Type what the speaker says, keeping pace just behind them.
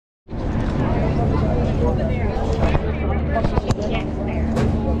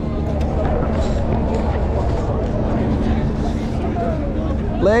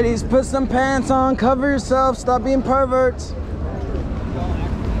Ladies, put some pants on, cover yourself, stop being perverts.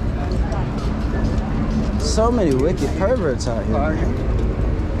 So many wicked perverts out here.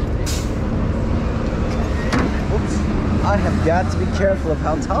 Oops. I have got to be careful of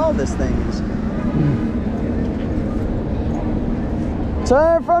how tall this thing is.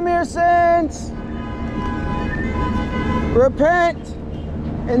 Turn from your sins. Repent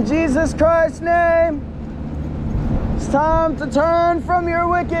in Jesus Christ's name. It's time to turn from your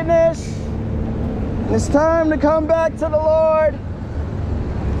wickedness. It's time to come back to the Lord.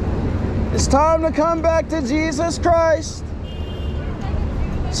 It's time to come back to Jesus Christ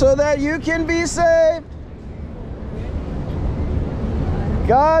so that you can be saved.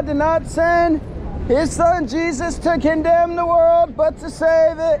 God did not send His Son Jesus to condemn the world, but to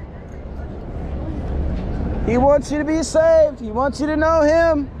save it. He wants you to be saved. He wants you to know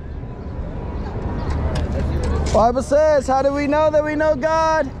Him. The Bible says, how do we know that we know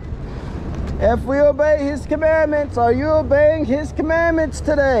God? If we obey His commandments. Are you obeying His commandments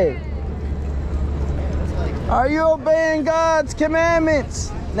today? Are you obeying God's commandments?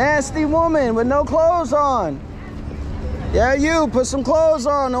 Nasty woman with no clothes on. Yeah, you, put some clothes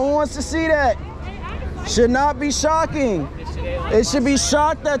on. No one wants to see that. Should not be shocking. It should be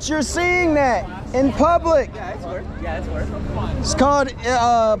shocked that you're seeing that in public. It's called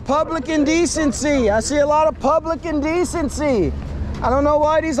public indecency. I see a lot of public indecency. I don't know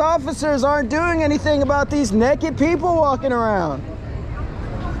why these officers aren't doing anything about these naked people walking around.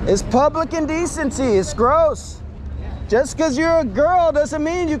 It's public indecency. It's gross. Just because you're a girl doesn't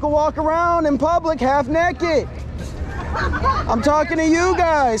mean you can walk around in public half naked. I'm talking to you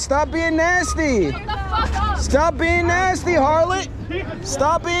guys. Stop being nasty. Stop being nasty, harlot.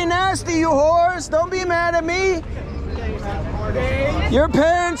 Stop being nasty, you whores. Don't be mad at me. Your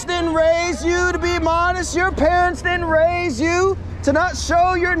parents didn't raise you to be modest. Your parents didn't raise you to not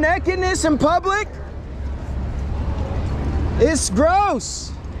show your nakedness in public. It's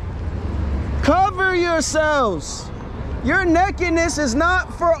gross. Cover yourselves. Your nakedness is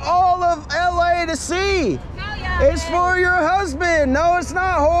not for all of LA to see. It's for your husband. No, it's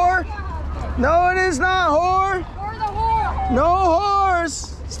not, whore. No, it is not, whore. No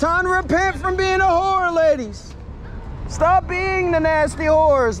whores. It's time to repent from being a whore, ladies. Stop being the nasty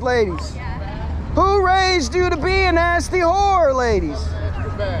whores, ladies. Who raised you to be a nasty whore, ladies?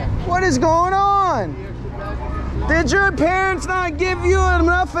 What is going on? Did your parents not give you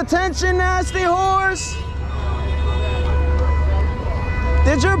enough attention, nasty whores?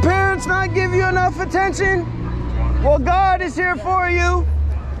 Did your parents not give you enough attention? Well, God is here for you.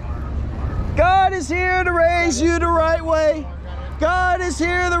 God is here to raise you the right way. God is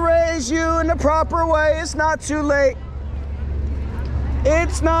here to raise you in the proper way. It's not too late.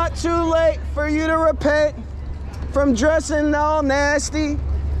 It's not too late for you to repent from dressing all nasty,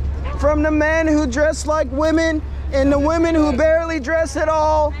 from the men who dress like women and the women who barely dress at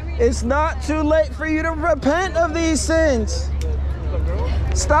all. It's not too late for you to repent of these sins.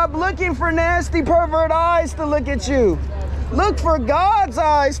 Stop looking for nasty pervert eyes to look at you. Look for God's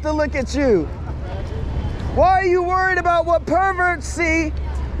eyes to look at you. Why are you worried about what perverts see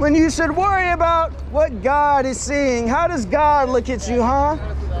when you should worry about what God is seeing? How does God look at you, huh?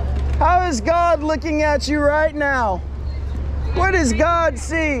 How is God looking at you right now? What does God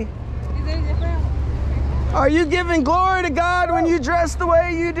see? Are you giving glory to God when you dress the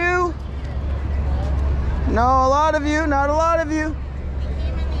way you do? No, a lot of you, not a lot of you.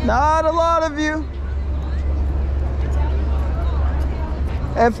 Not a lot of you.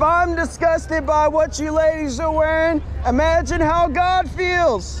 If I'm disgusted by what you ladies are wearing, imagine how God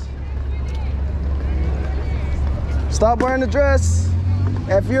feels. Stop wearing the dress.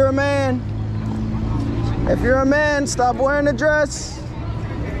 If you're a man, stop wearing the dress.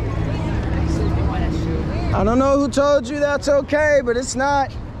 I don't know who told you that's okay, but it's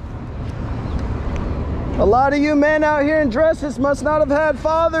not. A lot of you men out here in dresses must not have had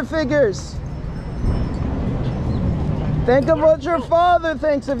father figures. Think of what your father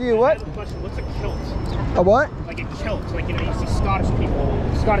thinks of you. What? What's a kilt? A what? Like a kilt. Like, you know, you see Scottish people,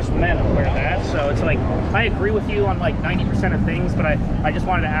 Scottish men wear that. So it's like, I agree with you on like 90% of things, but I just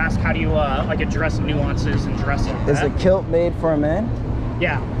wanted to ask, how do you like address nuances and dressing? Is a kilt made for a man?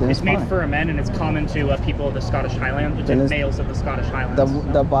 Yeah, it's made for men, and it's common to people of the Scottish Highlands, to males of the Scottish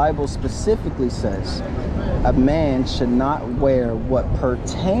Highlands. The Bible specifically says a man should not wear what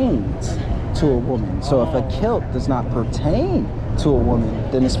pertains to a woman. So if a kilt does not pertain to a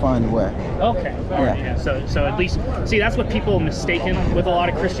woman, then it's fine to wear. Okay. All right. Yeah. So at least, see, that's what people mistaken with a lot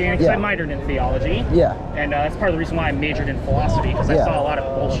of Christianity. Because I minored in theology. Yeah. And that's part of the reason why I majored in philosophy, because I saw a lot of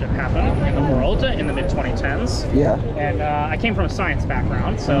bullshit happen in the world in the mid-2010s. Yeah. And I came from a science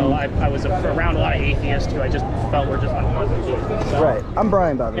background, so I was around a lot of atheists who I just felt were just unpleasant. So. Right. I'm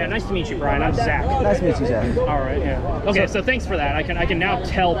Brian, by the way. Yeah. Nice to meet you, Brian. I'm Zach. Nice to meet you, Zach. All right. Yeah. Okay. So thanks for that. I can now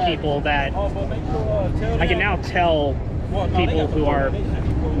tell people that people who are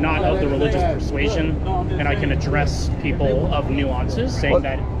not of the religious persuasion, and I can address people of nuances, saying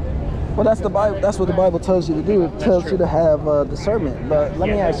that. Well, that's the Bible. That's what the Bible tells you to do. It tells you to have discernment. But let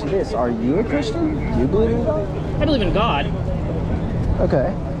me ask you this: are you a Christian? Do you believe in God? I believe in God.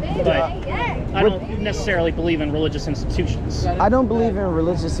 Okay. But I don't necessarily believe in religious institutions. I don't believe in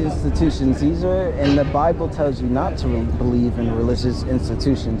religious institutions either, and the Bible tells you not to believe in religious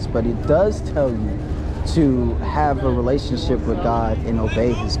institutions, but it does tell you to have a relationship with God and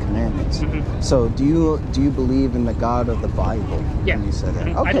obey His commandments. So do you believe in the God of the Bible? Yeah. When you said that?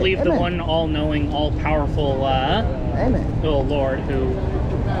 Okay, I believe amen. the one all-knowing, all-powerful amen. little Lord who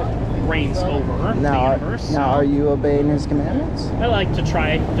reigns over the universe. Now, are you obeying His commandments? I like to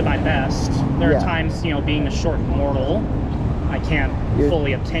try to my best. There are times, being a short mortal, I can't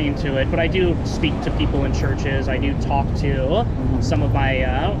fully obtain to it, but I do speak to people in churches. I do talk to some of my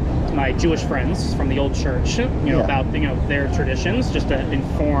my Jewish friends from the old church, about their traditions, just to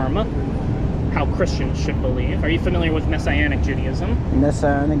inform how Christians should believe. Are you familiar with Messianic Judaism?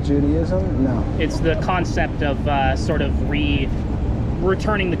 Messianic Judaism? No. It's the concept of sort of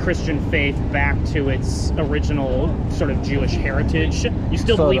returning the Christian faith back to its original sort of Jewish heritage. You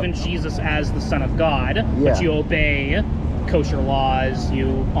still believe in Jesus as the Son of God, but you obey kosher laws,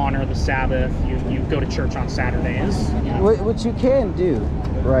 you honor the Sabbath, you go to church on Saturdays. Which you can do,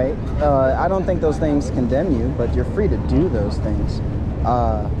 right? I don't think those things condemn you, but you're free to do those things.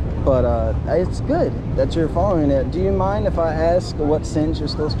 But it's good that you're following it. Do you mind if I ask what sins you're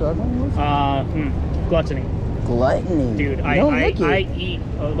still struggling with? Gluttony. Gluttony. Dude, I eat.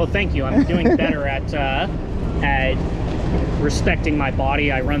 Well, thank you. I'm doing better at respecting my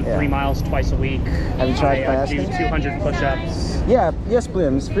body. I run 3 miles twice a week. Have you tried fasting? I do 200 push-ups. Yeah, yes,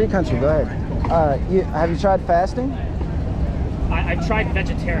 please. It's free country. Go ahead. Have you tried fasting? I've tried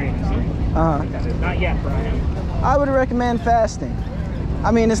vegetarianism. Not yet, Brian. I would recommend fasting.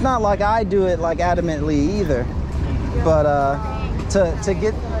 I mean, it's not like I do it like adamantly either, but to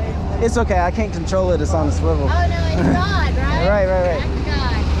get, it's okay. I can't control it. It's on the swivel. Oh no, it's God, right?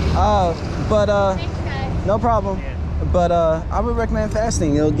 right. God. But Thanks, guys. no problem. But I would recommend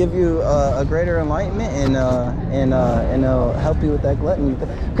fasting. It'll give you a greater enlightenment and it'll help you with that gluttony.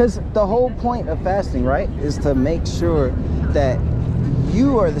 Because the whole point of fasting, right, is to make sure that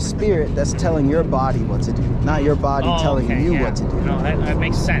you are the spirit that's telling your body what to do, not your body telling you what to do. No, that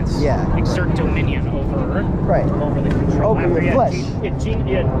makes sense. Yeah. Exert dominion over over the control. Over your flesh.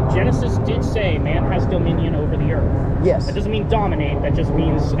 Genesis did say man has dominion over the earth. Yes. That doesn't mean dominate. That just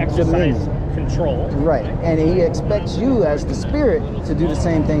means exercise control. Right. And He expects you as the spirit to do the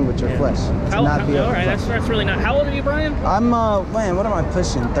same thing with your flesh. All right. That's really not. How old are you, Brian? I'm man. What am I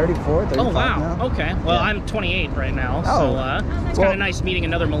pushing? 34, 35 Oh wow. now? Okay. Well, I'm 28 right now. So it's kind of nice meeting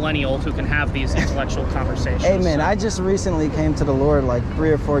another millennial who can have these intellectual conversations. Amen. I just recently came to the Lord like 3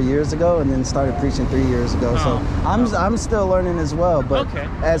 or 4 years ago, and then started preaching 3 years ago. So I'm still learning as well. But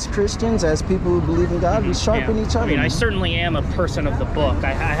as Christians, as people who believe in God, we sharpen each other. I mean, I certainly am a person of the book.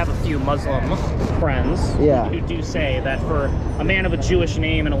 I have a few Muslim friends who do say that for a man of a Jewish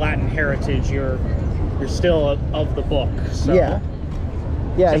name and a Latin heritage, you're still of the book. So, yeah.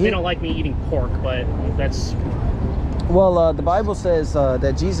 They don't like me eating pork, but that's. Well, the Bible says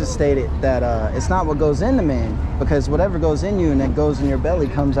that Jesus stated that it's not what goes in the man, because whatever goes in you and that goes in your belly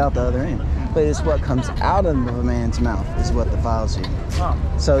comes out the other end. But it's what comes out of a man's mouth is what defiles you.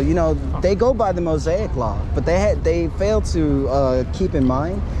 So they go by the Mosaic law, but they failed to keep in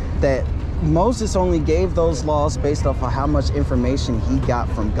mind that Moses only gave those laws based off of how much information he got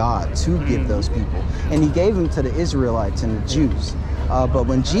from God to give those people, and He gave them to the Israelites and the Jews. But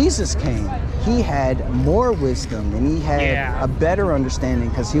when Jesus came, He had more wisdom and He had a better understanding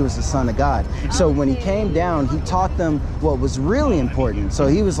because He was the Son of God. So when He came down, He taught them what was really important. So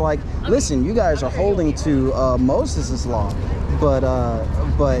He was like, listen, you guys are holding to Moses' law, but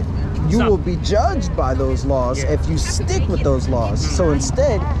you will be judged by those laws if you stick with those laws. So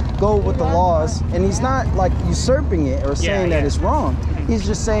instead, go with the laws. And He's not like usurping it or saying that it's wrong. He's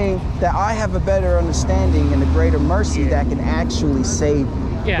just saying that I have a better understanding and a greater mercy that can actually save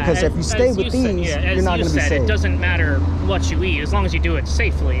Yeah, because if you stay with these, you're not going to be saved. It doesn't matter what you eat as long as you do it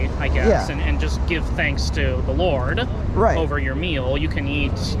safely, I guess, Yeah. and just give thanks to the Lord over your meal. You can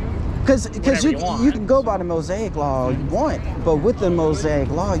eat because you can go by the Mosaic law all you want, but with the Mosaic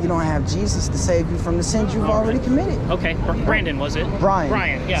law, you don't have Jesus to save you from the sins you've already committed. Okay, Brandon, was it?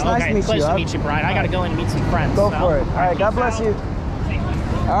 Brian. Yeah, it's nice to meet Pleasure you. to meet you, Brian. I got to go and meet some friends. Go for it. All right, God bless you.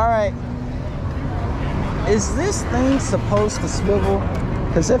 All right. Is this thing supposed to swivel?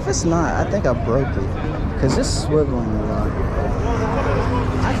 Because if it's not, I think I broke it. Because it's swiveling a lot.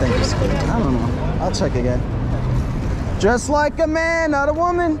 I think it's good. I don't know. I'll check again. Just like a man, not a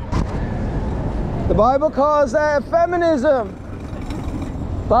woman. The Bible calls that feminism.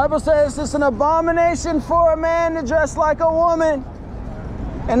 The Bible says it's an abomination for a man to dress like a woman.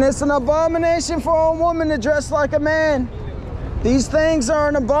 And it's an abomination for a woman to dress like a man. These things are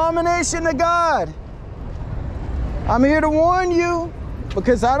an abomination to God. I'm here to warn you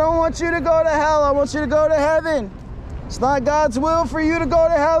because I don't want you to go to hell. I want you to go to heaven. It's not God's will for you to go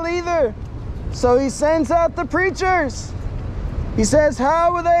to hell either. So he sends out the preachers. He says,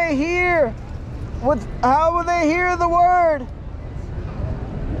 how will they hear? How will they hear the word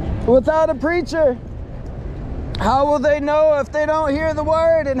without a preacher? How will they know if they don't hear the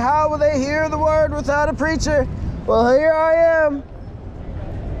word? And how will they hear the word without a preacher? Well, here I am.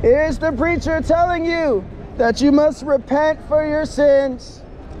 Here's the preacher telling you that you must repent for your sins.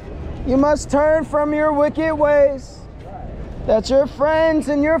 You must turn from your wicked ways. That your friends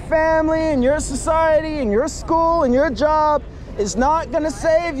and your family and your society and your school and your job is not going to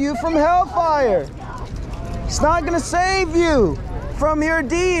save you from hellfire. It's not going to save you from your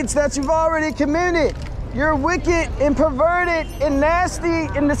deeds that you've already committed. Your wicked and perverted and nasty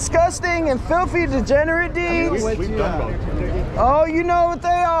and disgusting and filthy, degenerate deeds. Oh, you know what they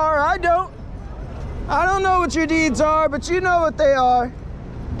are. I don't. I don't know what your deeds are, but you know what they are.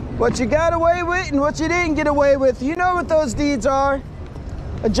 What you got away with and what you didn't get away with. You know what those deeds are.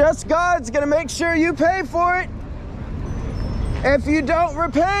 A just God's going to make sure you pay for it if you don't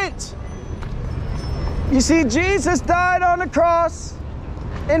repent. You see, Jesus died on the cross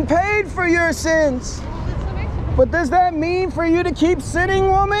and paid for your sins. But does that mean for you to keep sinning,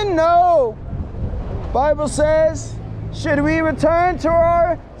 woman? No. Bible says, should we return to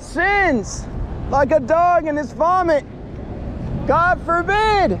our sins like a dog in his vomit? God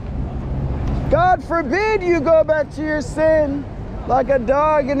forbid. God forbid you go back to your sin like a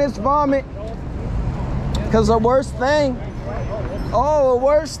dog in his vomit. Because the worst thing, the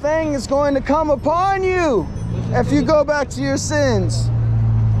worst thing is going to come upon you if you go back to your sins.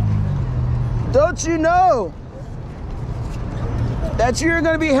 Don't you know that you're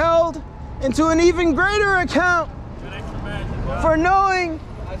going to be held into an even greater account for knowing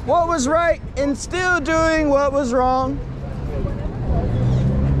what was right and still doing what was wrong?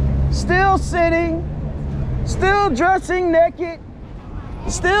 Still sinning, still dressing naked,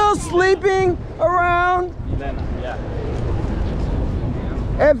 still sleeping around.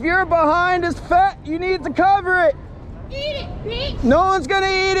 If your behind is fat, you need to cover it. Eat it, bitch. No one's gonna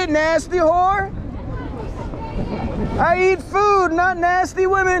eat it, nasty whore. I eat food, not nasty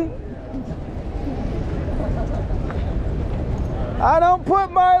women. I don't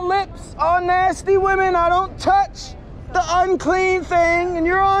put my lips on nasty women. I don't touch the unclean thing, and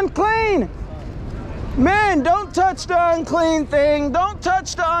you're unclean. Men, don't touch the unclean thing. Don't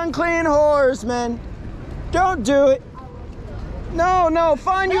touch the unclean whores, men. Don't do it. No,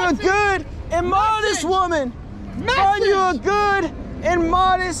 find you a good and modest woman. Find you a good and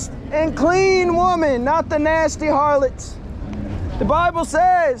modest and clean woman, not the nasty harlots. The Bible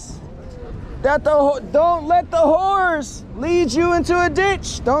says that don't let the whores lead you into a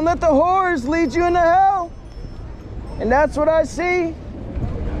ditch. Don't let the whores lead you into hell. And that's what I see.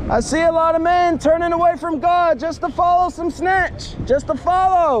 I see a lot of men turning away from God just to follow some snatch, just to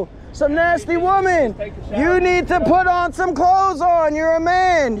follow some nasty woman. You need to put on some clothes on. You're a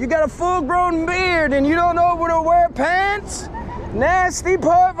man. You got a full-grown beard and you don't know where to wear pants? Nasty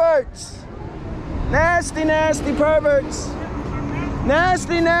perverts. Nasty, nasty perverts.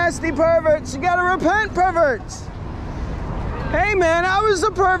 Nasty, nasty perverts. You gotta repent, perverts. Hey, man, I was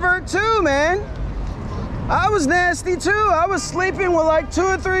a pervert too, man. I was nasty too. I was sleeping with like 2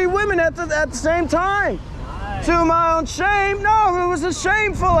 or 3 women at the same time. To my own shame. No, it was a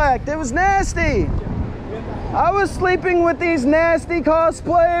shameful act. It was nasty. I was sleeping with these nasty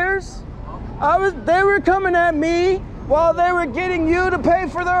cosplayers. They were coming at me while they were getting you to pay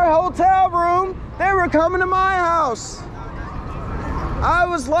for their hotel room. They were coming to my house. I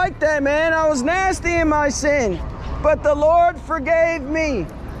was like that, man. I was nasty in my sin. But the Lord forgave me.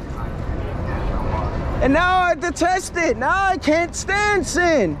 And now I detest it. Now I can't stand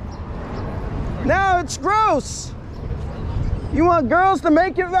sin. Now it's gross. You want girls to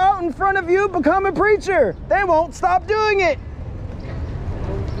make it out in front of you, become a preacher. They won't stop doing it.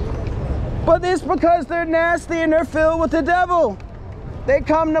 But it's because they're nasty and they're filled with the devil. They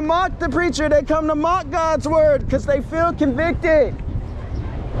come to mock the preacher. They come to mock God's word because they feel convicted.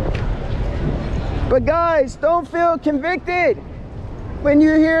 But guys, don't feel convicted when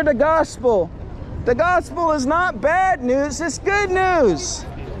you hear the gospel. The gospel is not bad news, it's good news.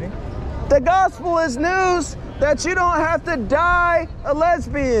 The gospel is news that you don't have to die a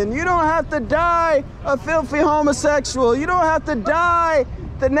lesbian. You don't have to die a filthy homosexual. You don't have to die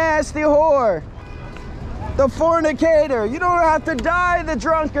the nasty whore, the fornicator. You don't have to die the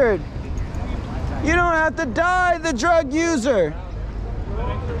drunkard. You don't have to die the drug user.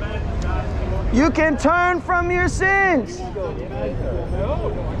 You can turn from your sins.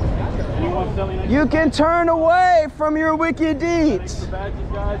 You can turn away from your wicked deeds.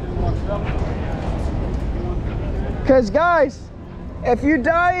 Because guys, if you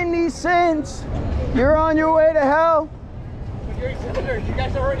die in these sins, you're on your way to hell.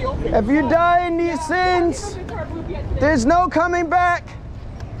 If you die in these sins, there's no coming back.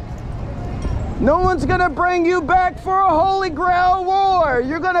 No one's gonna bring you back for a Holy Grail war.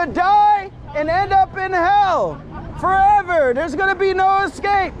 You're gonna die and end up in hell forever. There's gonna be no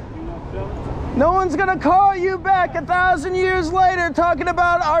escape. No one's gonna call you back 1,000 years later talking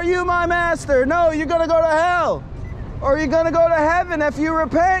about, are you my master? No, you're gonna go to hell. Or you're gonna go to heaven if you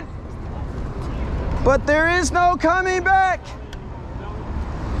repent. But there is no coming back.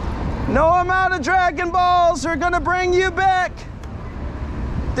 No amount of Dragon Balls are gonna bring you back.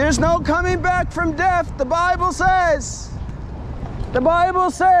 There's no coming back from death, the Bible says. The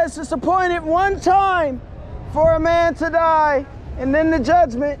Bible says it's appointed one time for a man to die, and then the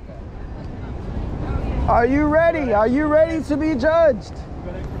judgment. Are you ready? Are you ready to be judged?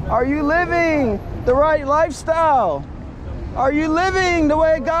 Are you living the right lifestyle? Are you living the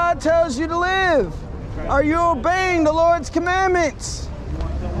way God tells you to live? Are you obeying the Lord's commandments?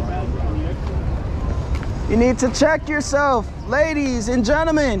 You need to check yourself, ladies and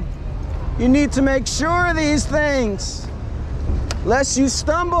gentlemen. You need to make sure of these things, lest you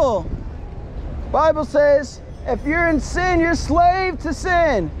stumble. Bible says, if you're in sin, you're slave to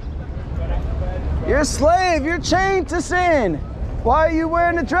sin. You're a slave, you're chained to sin. Why are you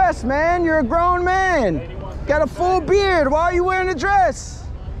wearing a dress, man? You're a grown man. Got a full beard, why are you wearing a dress?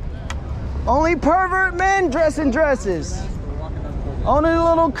 Only pervert men dress in dresses. Only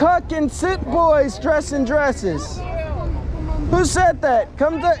little cuck and sit boys dress in dresses. Who said that?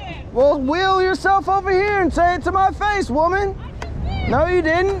 Well, wheel yourself over here and say it to my face, woman. No, you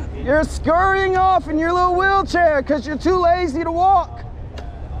didn't. You're scurrying off in your little wheelchair because you're too lazy to walk.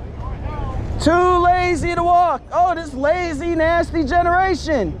 Too lazy to walk. Oh, this lazy, nasty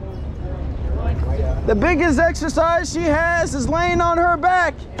generation. The biggest exercise she has is laying on her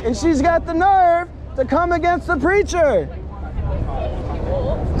back, and she's got the nerve to come against the preacher.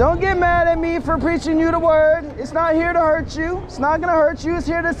 Don't get mad at me for preaching you the word. It's not here to hurt you. It's not going to hurt you. It's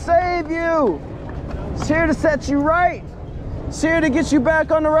here to save you. It's here to set you right. It's here to get you back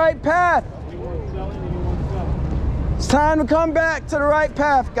on the right path. It's time to come back to the right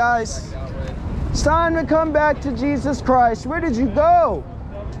path, guys. It's time to come back to Jesus Christ. Where did you go?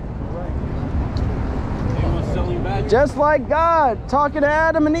 Just like God talking to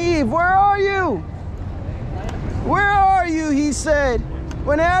Adam and Eve. Where are you? Where are you? He said.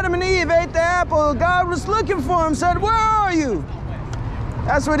 When Adam and Eve ate the apple, God was looking for him, said, where are you?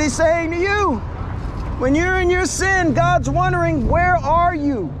 That's what he's saying to you. When you're in your sin, God's wondering, where are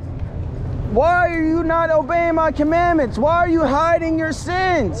you? Why are you not obeying my commandments? Why are you hiding your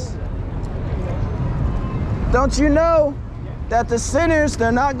sins? Don't you know that the sinners,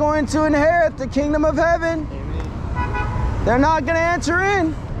 they're not going to inherit the kingdom of heaven? They're not going to enter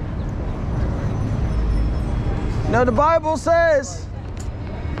in. No, the Bible says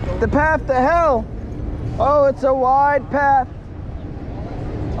the path to hell, oh, it's a wide path.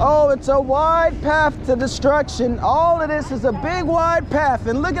 Oh, it's a wide path to destruction. All of this is a big wide path,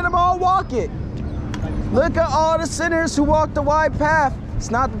 and look at them all walk it. Look at all the sinners who walk the wide path. It's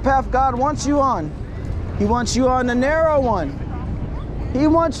not the path God wants you on. He wants you on the narrow one. He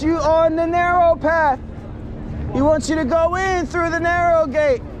wants you on the narrow path. He wants you to go in through the narrow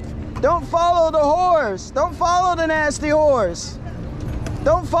gate. Don't follow the whores. Don't follow the nasty whores.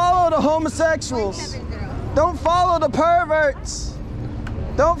 Don't follow the homosexuals. Don't follow the perverts.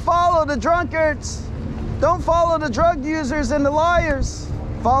 Don't follow the drunkards. Don't follow the drug users and the liars.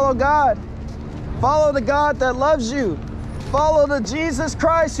 Follow God. Follow the God that loves you. Follow the Jesus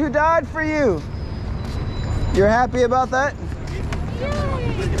Christ who died for you. You're happy about that?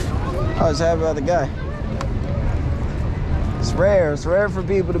 I was happy about the guy. It's rare for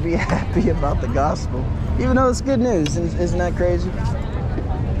people to be happy about the gospel, even though it's good news. Isn't that crazy?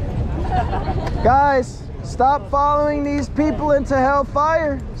 Guys, stop following these people into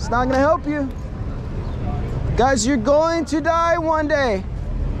hellfire. It's not gonna help you. Guys, you're going to die one day.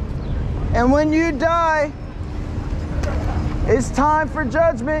 And when you die, it's time for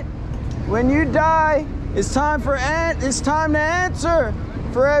judgment. When you die, it's time to answer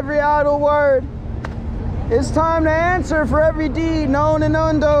for every idle word. It's time to answer for every deed, known and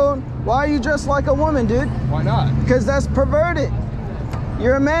unknown. Why are you dressed like a woman, dude? Why not? Because that's perverted.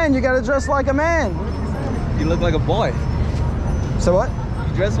 You're a man, you gotta dress like a man. You look like a boy. So what?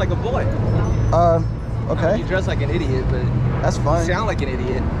 You dress like a boy. Okay. I mean, you dress like an idiot, but that's fine. You sound like an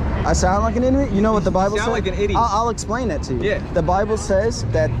idiot. I sound like an idiot? You know what the Bible says? You sound like an idiot. I'll explain that to you. Yeah. The Bible says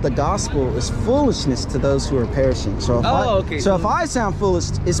that the gospel is foolishness to those who are perishing. So if if I sound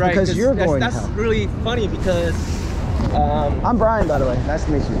foolish, it's right, because you're going to hell. That's really funny because... I'm Brian, by the way. Nice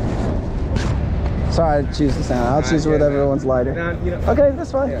to meet you. Sorry, I choose the sound. I'll choose whatever one's lighter. Okay,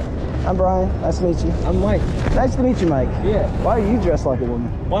 that's fine. Yeah. I'm Brian. Nice to meet you. I'm Mike. Nice to meet you, Mike. Yeah. Why are you dressed like a woman?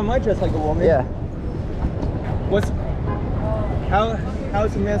 Why am I dressed like a woman? Yeah. How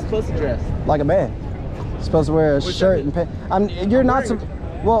is a man supposed to dress? Like a man. You're supposed to wear a shirt and pants. You're not.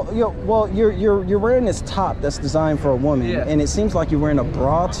 You're wearing this top that's designed for a woman, and it seems like you're wearing a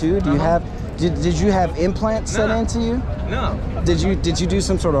bra too. Do you have? Did you have implants set into you? No. Did you do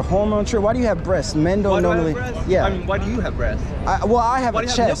some sort of hormone treatment? Why do you have breasts? Men don't normally. Yeah. I mean, why do you have breasts? I have a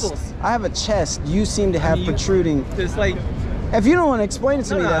chest. I have a chest. You seem to have protruding. It's like. If you don't want to explain it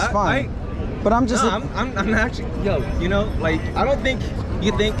to me, that's fine. But I'm just. No, I'm actually. You know, like I don't think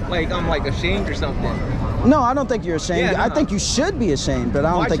you think like I'm like ashamed or something. No, I don't think you're ashamed. Yeah, I think you should be ashamed, but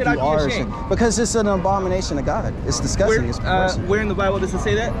I don't think you are ashamed. Because it's an abomination to God. It's disgusting. It's perversive. Where in the Bible does it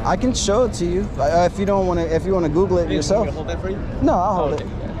say that? I can show it to you if you don't want to. If you want to Google it yourself. You want me to hold that for you? No, I'll hold it.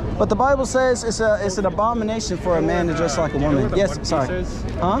 But the Bible says it's an abomination for a man to dress like a woman. Yes, sorry.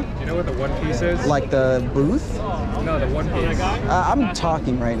 Huh? You know what the one piece is? Like the booth? No, the one piece. I'm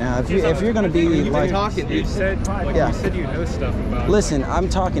talking right now. If you're gonna be like talking, you said you said you know stuff about. Listen, I'm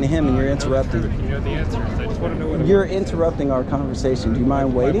talking to him and you're interrupting. You know the answers. I just want to know what. You're interrupting our conversation. Do you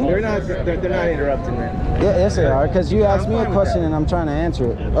mind waiting? They're not interrupting, man. Yeah, yes they are. Because you asked me a question and I'm trying to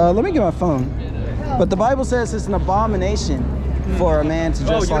answer it. Let me get my phone. But the Bible says it's an abomination for a man to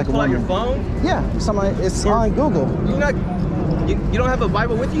dress like a woman. Oh, you pull out your phone? Yeah, it's on Google. You don't have a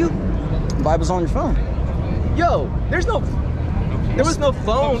Bible with you? The Bible's on your phone. Yo, there was no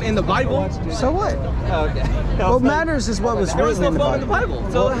phone in the Bible. So what? Oh, okay. What matters is what was written in the Bible. There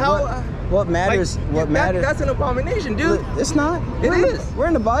was no phone in the Bible. So what matters? Like, what matters? That's an abomination, dude. It's not. It is. We're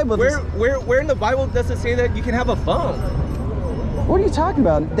in the Bible. Where in the Bible does it say that you can have a phone? What are you talking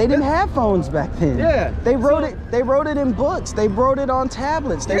about? They didn't have phones back then. Yeah. They wrote it in books. They wrote it on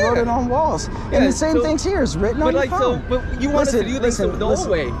tablets. They wrote it on walls. And the same thing's here. It's written on your phone. But you want us to do things the old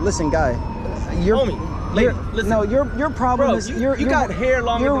way. Listen, guy. Your problem is you got hair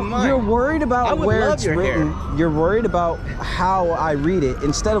longer than mine. You're worried about where it's written. You're worried about how I read it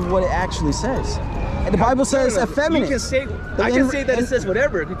instead of what it actually says. And the Bible says effeminate. I can say that it says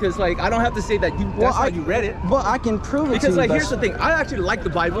whatever because like I don't have to say that that's how you read it. Well, I can prove it to you. Because like here's the thing, I actually like the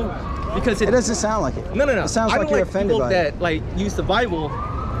Bible because it doesn't sound like it. No. It sounds like you're offended by it. I don't like people that like use the Bible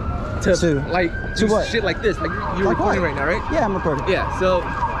to do what? Shit like this. Like you're recording right now, right? Yeah, I'm recording. Yeah. So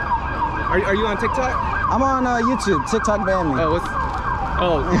are you on TikTok? I'm on YouTube. TikTok banned me.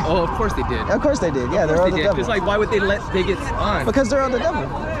 Oh, of course they did. Of course they did. Yeah, they're of the devil. Because like, why would they let bigots on? Because they're of the devil.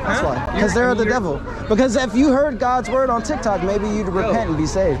 That's why. Because they're of the devil. Because if you heard God's word on TikTok, maybe you'd repent and be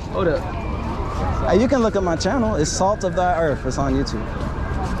saved. Hold up. You can look at my channel. It's Salt of Thy Earth. It's on YouTube.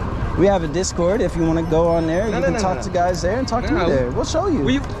 We have a Discord. If you want to go on there, you can talk to guys there and talk to me there. We'll show you.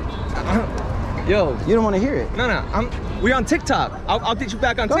 Yo. You don't want to hear it. No. We're on TikTok. I'll get you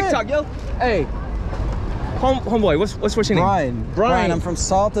back on TikTok, yo. Hey. Homeboy, what's your name? Brian, I'm from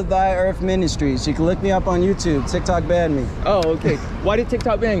Salt of Thy Earth Ministries. You can look me up on YouTube. TikTok banned me. Oh, okay. Why did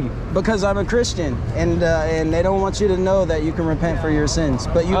TikTok ban you? Because I'm a Christian, and they don't want you to know that you can repent for your sins.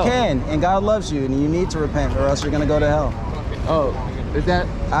 But you can, and God loves you, and you need to repent, or else you're gonna go to hell. Oh, is that?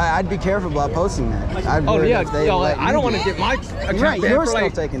 I'd be careful about posting that. I don't want to get my account you're still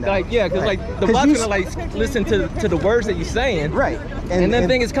taking that. Like, yeah, because like the bot's gonna like listen to the words that you're saying. Right. And then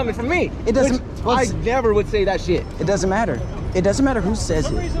thing is coming from me. It doesn't. I never would say that shit. It doesn't matter. It doesn't matter who says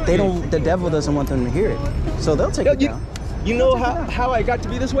it. They don't. The devil doesn't want them to hear it, so they'll take it down. You know how I got to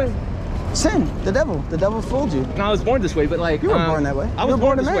be this way? Sin. The devil fooled you. No, I was born this way, but like You were born that way. I You was were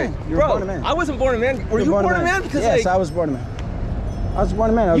born born a this way. man. You were Bro, born a man. I wasn't born a man. Were you born a man? Because yes, like, I was born a man. I was born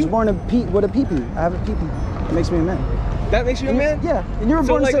a man. I was born with a pee-pee. I have a pee-pee. It makes me a man. that makes you a man? Yeah. And you were So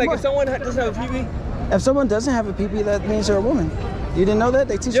born like, the same way. if someone doesn't have a pee-pee, If someone doesn't have a pee-pee, that means they're a woman. You didn't know that?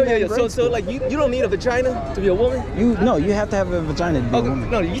 They teach you that in grade So school. like you don't need a vagina to be a woman? You have to have a vagina to be a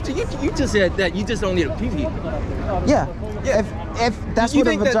woman. No, you just said that you just don't need a pee-pee. Yeah. Yeah. If that's You what a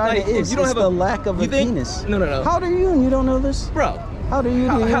think that, vagina like, if is, you don't it's have the a- lack of you a think- penis. No. How old are you and you don't know this? Bro. How old are you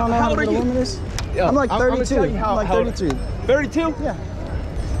and you don't know how how old what are a you? woman is? Yo, I'm like I'm gonna 32. tell you how- I'm like how- 32. 32? Yeah.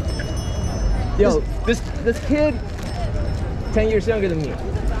 Yo, this kid, 10 years younger than me.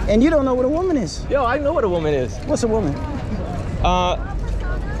 And you don't know what a woman is. Yo, I know what a woman is. What's a woman?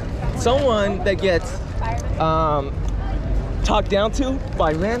 Someone that gets talked down to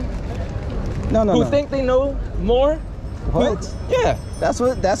by men No. who think they know more. What? Yeah. That's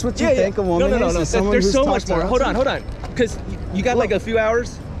what you think a woman no. is. Is someone There's who's so much talked more. down Hold to. on. Because you got like a few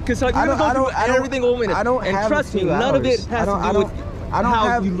hours. Because like, you're gonna go through everything a woman is. I don't and have trust a me, few none of it hours. has to do with I don't how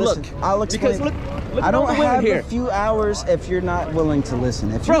have, you look. listen, I'll explain. Because look I at all don't the women have here. a few hours if you're not willing to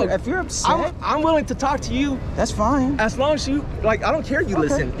listen. If you're upset, I'm willing to talk to you that's fine. as long as you like. I don't care if you Okay.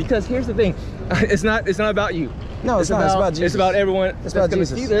 listen, because here's the thing, it's not about you. No, it's not. It's about Jesus. It's about everyone It's that's about gonna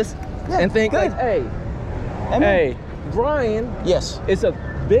Jesus. see this Yeah, and think good. like, hey, Amen. Brian Yes. is a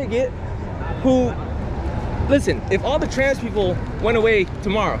bigot who. Listen, if all the trans people went away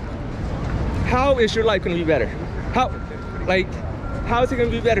tomorrow, how is your life gonna be better? How is it gonna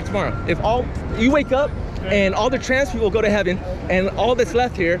be better tomorrow? If all you wake up and all the trans people go to heaven and all that's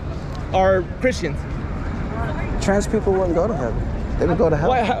left here are Christians. Trans people wouldn't go to heaven. They would go to hell.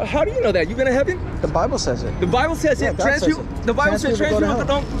 Why, how do you know that? You've been to heaven? The Bible says it. The Bible says Yeah, it. God Trans says people. it. The Bible says trans go to people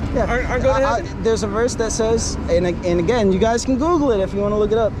hell. aren't going to heaven. There's a verse that says, and again, you guys can Google it if you want to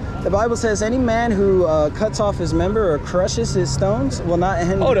look it up. The Bible says any man who cuts off his member or crushes his stones will not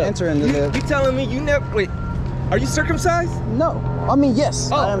Hold up. enter into You the. telling me you never? Wait, are you circumcised? No, I mean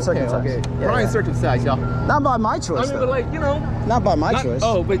yes, I am circumcised. Okay. Yeah, Brian's yeah. circumcised, y'all. Not by my choice. I mean, though. but like, you know. Not by my Not- choice.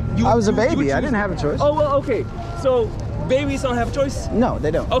 Oh, but you. I was a you baby. choose- I didn't have a choice. Oh well, okay. So babies don't have a choice. No, they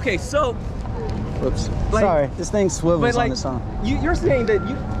don't. Okay, so Whoops. Like- Sorry, this thing swivels but on like its own. you're saying that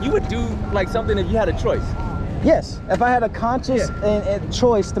you would do like something if you had a choice. Yes, if I had a conscious and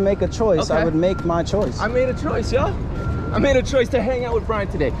choice to make a choice, I Okay. would make my choice. I made a choice, y'all. I made a choice to hang out with Brian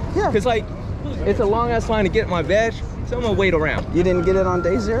today. Yeah. Cause like it's a long ass line to get my badge, so I'm gonna wait around. You didn't get it on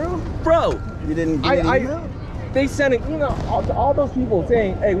day 0? Bro, You didn't get an email? they sent an email to all those people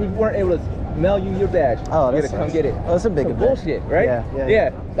saying, hey, we weren't able to mail you your badge. Oh, you that's gotta come get it. Oh, that's a big Some event. bullshit, right?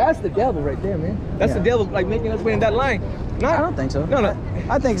 Yeah. That's the devil right there, man. That's Yeah. the devil like making us wait in that line. I don't think so. No.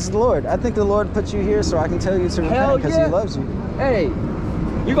 I think it's the Lord. I think the Lord put you here so I can tell you to Hell repent because yeah. He loves you. Hey,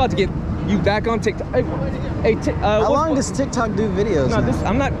 you about to get you back on TikTok. Hey, How long does TikTok do videos? No, now?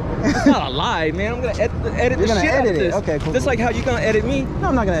 I'm not. It's not a lie, man. I'm gonna edit You're the gonna shit out of edit it. this. Okay, cool, Just cool. like how you gonna edit me. No,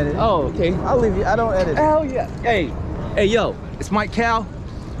 I'm not gonna edit it. Oh, okay. I'll leave you. I don't edit it. Hell yeah. Hey, yo, it's Mike Cal.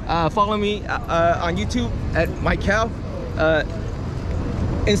 Follow me on YouTube at Mike Cal.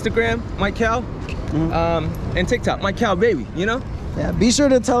 Instagram, Mike Cal. And TikTok, Mike Cal baby. You know? Yeah. Be sure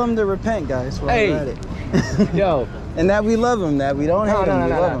to tell him to repent, guys. While Hey. we're at it. Yo. And that we love him. That we don't hate him.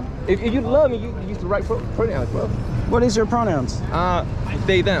 We love him. If you love me, you use the right pronouns, bro. What is your pronouns?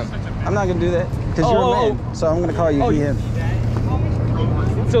 They, them. I'm not gonna do that because you're a man. So I'm gonna call you he, him.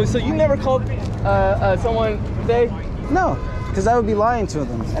 So you never called someone they? No, because I would be lying to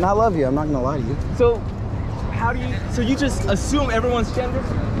them. And I love you. I'm not gonna lie to you. So how do you? So you just assume everyone's gender?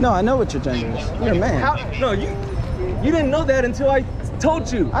 No, I know what your gender is. You're a man. No, you didn't know that until I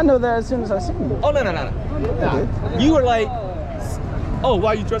told you. I know that as soon as I see you. Oh no. You were like, oh, why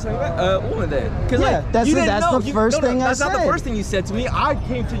are you dressing like a woman then? Because Yeah, like that's you the- didn't that's know. the first thing I That's not the said. first thing you said to me. I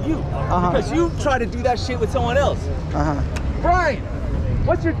came to you because you tried to do that shit with someone else. Brian,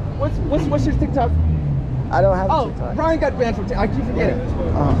 what's your TikTok? I don't have a Oh, TikTok. Brian got banned from TikTok. I keep forgetting.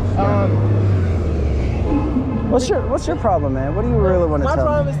 What's your problem, man? What do you really want to My tell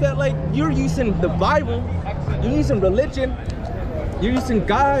problem me? is that like you're using the Bible, you're using religion, you're using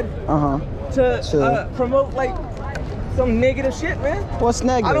God to promote like some negative shit, man. What's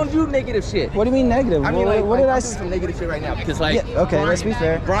negative? I don't do negative shit. What do you mean negative? I mean, what did I do say? some negative shit right now because like. Yeah, okay, Brian, let's be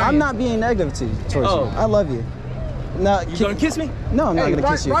fair. Brian, I'm not being negative towards you. I love you. No, You gonna kiss me? No, I'm not Hey, gonna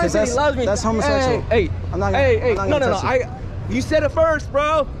kiss you Brian because said he loves me. that's homosexual. Hey, I'm not gonna. hey, I'm not no, gonna no. touch you. You said it first,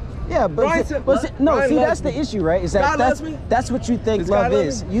 bro. Yeah, but Brian no, Brian see, loves that's the me. issue, right? Is that God loves me? that's what you think Does God love love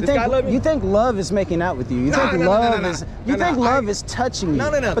is. me? You Does God love me? think you think love is making out with you. You No, think no, no, love no, is no. you No, think no, love is touching you. No,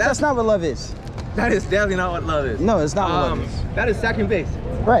 no, no, But that's not what love is. That is definitely not what love is. No, it's not what love is. That is second base.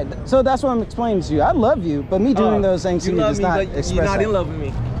 Right. So that's what I'm explaining to you. I love you, but me doing those things to you does not express you're not that. in love with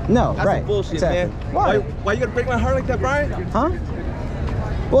me. No, That's right. some bullshit, exactly. man. Why? Why you gonna break my heart like that, Brian? Huh?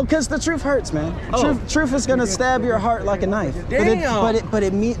 Well, because the truth hurts, man. Truth is gonna stab your heart like a knife. Damn. But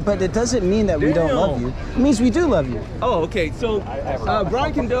it doesn't mean that we don't love you. It means we do love you. Oh, okay. So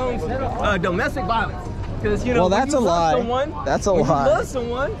Brian condones domestic violence because you know. Well, that's a lie. That's a lie. You love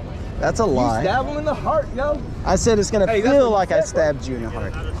someone. That's a lie. You stab them in the heart, yo. I said it's gonna feel like I stabbed you in the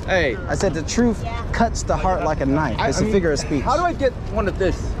heart. Hey. I said the truth cuts the heart like a knife. It's a figure of speech. How do I get one of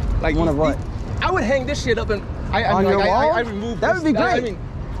this? Like one of what? I would hang this shit up and on your wall. I remove that would be great. I mean,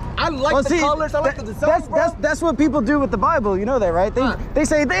 I like the colors. I like the design. That's what people do with the Bible. You know that, right? They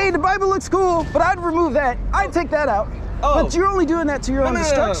say, hey, the Bible looks cool, but I'd remove that. I'd take that out. Oh. But you're only doing that to your own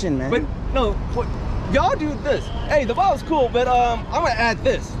destruction, man. But no, y'all do this. Hey, the Bible's cool, but I'm gonna add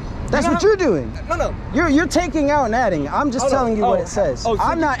this. That's what you're doing. No. You're taking out and adding. I'm just telling you what it says. Oh, so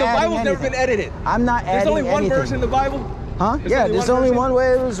I'm not the adding Bible's never been edited. I'm not adding anything. There's only one anything. version in the Bible? Huh? Yeah, there's only one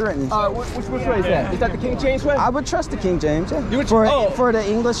way it was written. Which way is that? Is that the King James way? I would trust the King James, yeah. You would, for the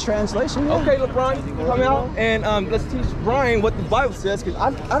English translation, yeah. Okay, LeBron, come out and let's teach Brian what the Bible says, because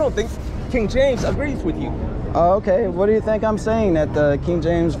I don't think King James agrees with you. Oh, okay. What do you think I'm saying that the King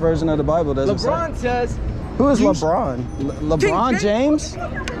James version of the Bible doesn't say? LeBron says... Who is LeBron? LeBron James?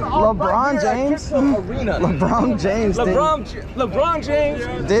 LeBron James? LeBron James. LeBron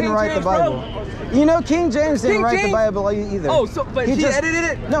James didn't write the Bible. You know, King James didn't write the Bible either. Oh, so but he just edited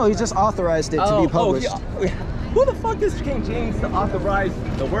it? No, he just authorized it to be published. Who the fuck is King James to authorize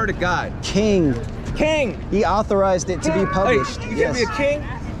the word of God? King. He authorized it to be published. Hey, you can be a king?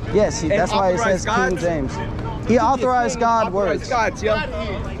 Yes, that's why it says King James. He authorized God words. Now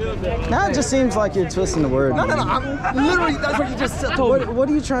it just seems like you're twisting the word. No, I'm literally, that's what you just told me. What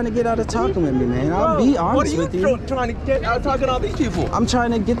are you trying to get out of talking with me, man? I'll be honest with you. What are you trying to get out of talking to all these people? I'm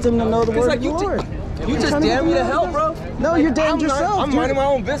trying to get them to know the word of the Lord. You just damned me to hell, bro. No, you're damned yourself. I'm minding my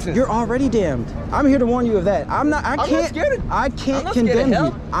own business. You're already damned. I'm here to warn you of that. I can't condemn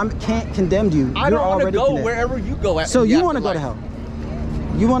you. I can't condemn you. I don't want to go wherever you go at. So you want to go to hell?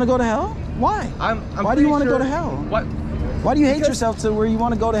 You want to go to hell? Why? Why do you want to go to hell? Why do you hate yourself to where you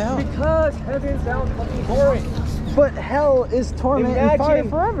want to go to hell? Because heaven sounds fucking boring. But hell is torment and fire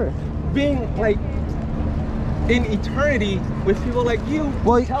forever. Being like in eternity with people like you,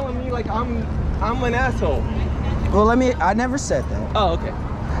 telling me like I'm an asshole. Well, I never said that. Oh, okay.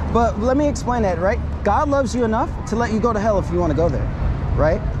 But let me explain that, right? God loves you enough to let you go to hell if you want to go there,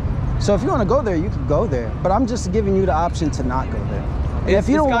 right? So if you want to go there, you can go there. But I'm just giving you the option to not go there. And if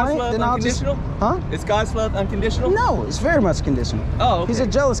you don't want it, then I'll just... Huh? Is God's love unconditional? No, it's very much conditional. Oh, okay. He's a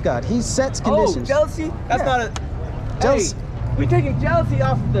jealous God. He sets conditions. Oh, jealousy? That's not a... Jealousy. Hey, we're taking jealousy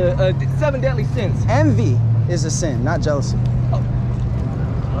off the 7 deadly sins. Envy is a sin, not jealousy. Oh.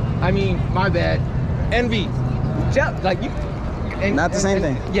 I mean, my bad. Envy. Like you... Not the same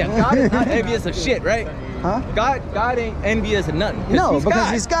thing. Yeah, God is not envious of shit, right? Huh? God ain't envious of nothing. No,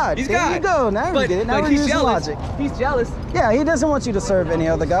 because he's God. He's there God. You go. Now we get it. Now we're using logic. He's jealous. Yeah, he doesn't want you to serve any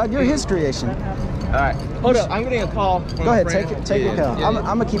other God. You're his creation. All right. Hold up. I'm getting a call. Go ahead. Take your call. I'm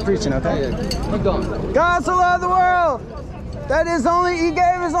going to keep preaching, okay? I'm going. God so loved the world that he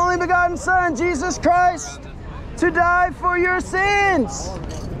gave his only begotten Son, Jesus Christ, to die for your sins.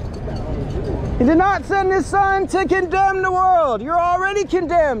 He did not send his Son to condemn the world. You're already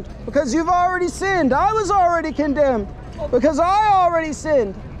condemned because you've already sinned. I was already condemned because I already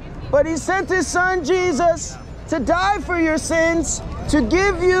sinned. But he sent his Son, Jesus, to die for your sins, to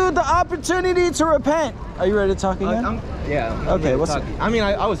give you the opportunity to repent. Are you ready to talk again? Okay, what's up? I mean,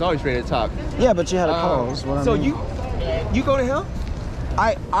 I was always ready to talk. Yeah, but you had a call. So you go to hell?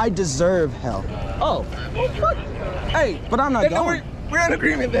 I deserve hell. Oh, fuck. Hey, but I'm not going. We're in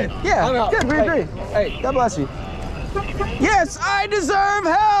agreement then. Yeah, good, we agree. Hey, God bless you. Yes, I deserve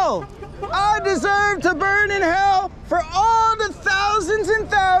hell. I deserve to burn in hell for all the thousands and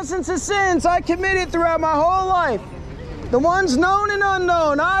thousands of sins I committed throughout my whole life. The ones known and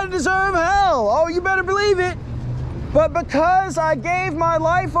unknown. I deserve hell. Oh, you better believe it. But because I gave my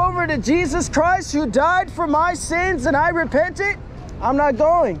life over to Jesus Christ, who died for my sins, and I repented, I'm not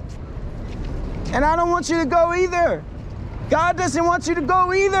going. And I don't want you to go either. God doesn't want you to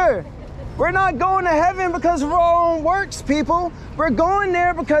go either. We're not going to heaven because of our own works, people. We're going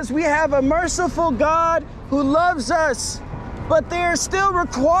there because we have a merciful God who loves us. But there are still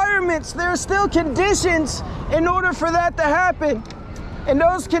requirements, there are still conditions in order for that to happen. And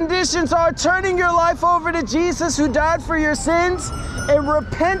those conditions are turning your life over to Jesus, who died for your sins, and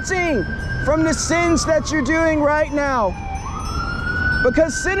repenting from the sins that you're doing right now.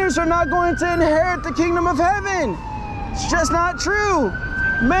 Because sinners are not going to inherit the kingdom of heaven. It's just not true.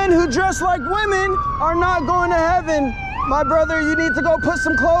 Men who dress like women are not going to heaven. My brother, you need to go put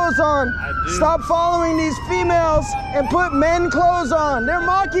some clothes on. Stop following these females and put men clothes on. They're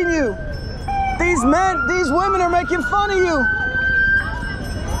mocking you. These women are making fun of you.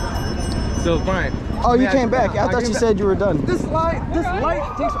 So, Brian. Oh, you came back. I thought you said you were done. This light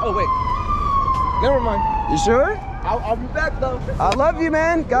takes, oh wait. Never mind. You sure? I'll be back though. I love you,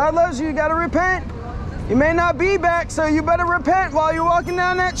 man. God loves you. You gotta repent. You may not be back, so you better repent while you're walking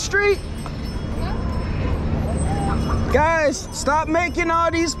down that street. Guys, stop making all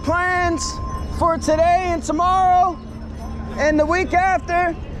these plans for today and tomorrow and the week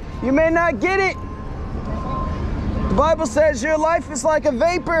after. You may not get it. The Bible says your life is like a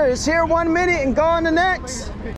vapor. It's here 1 minute and gone the next.